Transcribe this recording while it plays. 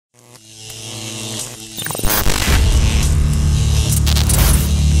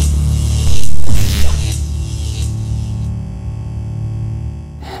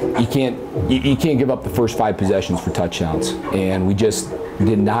you can't give up the first 5 possessions for touchdowns, and we just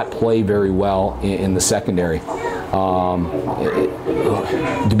did not play very well in the secondary.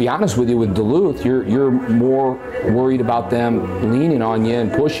 To be honest with you, with Duluth, you're more worried about them leaning on you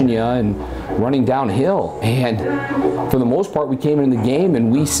and pushing you and running downhill. And for the most part, we came into the game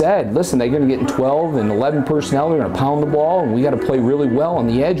and we said, listen, they're going to get in 12 and 11 personnel. They're going to pound the ball, and we got to play really well on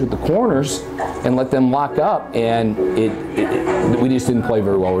the edge with the corners and let them lock up. And we just didn't play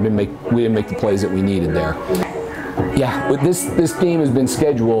very well. We didn't make the plays that we needed there. Yeah, but this game has been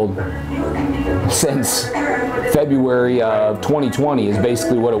scheduled since February of 2020 is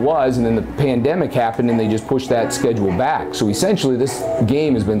basically what it was, and then the pandemic happened and they just pushed that schedule back. So essentially this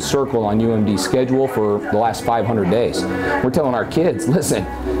game has been circled on UMD's schedule for the last 500 days. We're telling our kids, listen,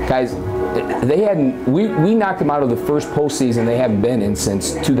 guys, we knocked them out of the first postseason they haven't been in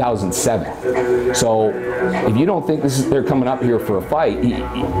since 2007. So if you don't think they're coming up here for a fight, you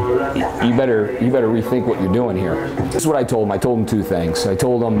better rethink what you're doing here. This is what I told them. I told them 2 things. I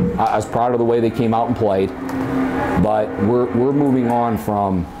told them I was proud of the way they came out and played, but we're moving on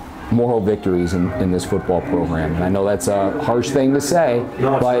from moral victories in this football program. And I know that's a harsh thing to say,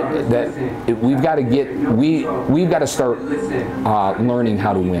 but we've got to start learning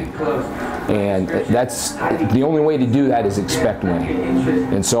how to win. And that's the only way to do that is expect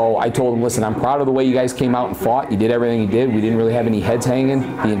winning. And so I told them, listen, I'm proud of the way you guys came out and fought. You did everything you did. We didn't really have any heads hanging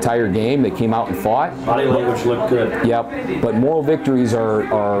the entire game. They came out and fought. Body language looked good. Yep. But moral victories are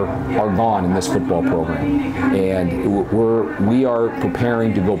gone in this football program. And we are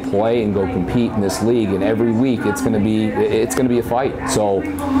preparing to go play and go compete in this league. And every week it's going to be a fight. So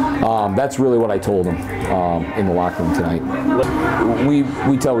that's really what I told them in the locker room tonight.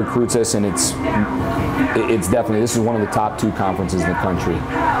 We tell recruits this, and it's definitely, this is one of the top 2 conferences in the country,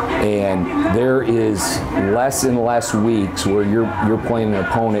 and there is less and less weeks where you're playing an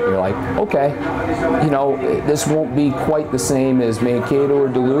opponent and you're like, okay, this won't be quite the same as Mankato or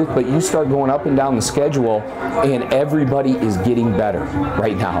Duluth, but you start going up and down the schedule and everybody is getting better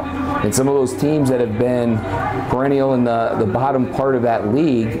right now. And some of those teams that have been perennial in the bottom part of that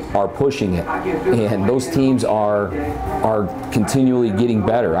league are pushing it, and those teams are continually getting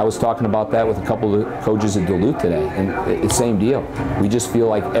better. I was talking about that with a couple of coaches at Duluth today, and it's the same deal. We just feel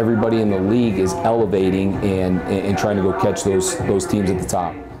like everybody in the league is elevating and trying to go catch those teams at the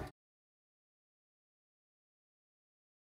top.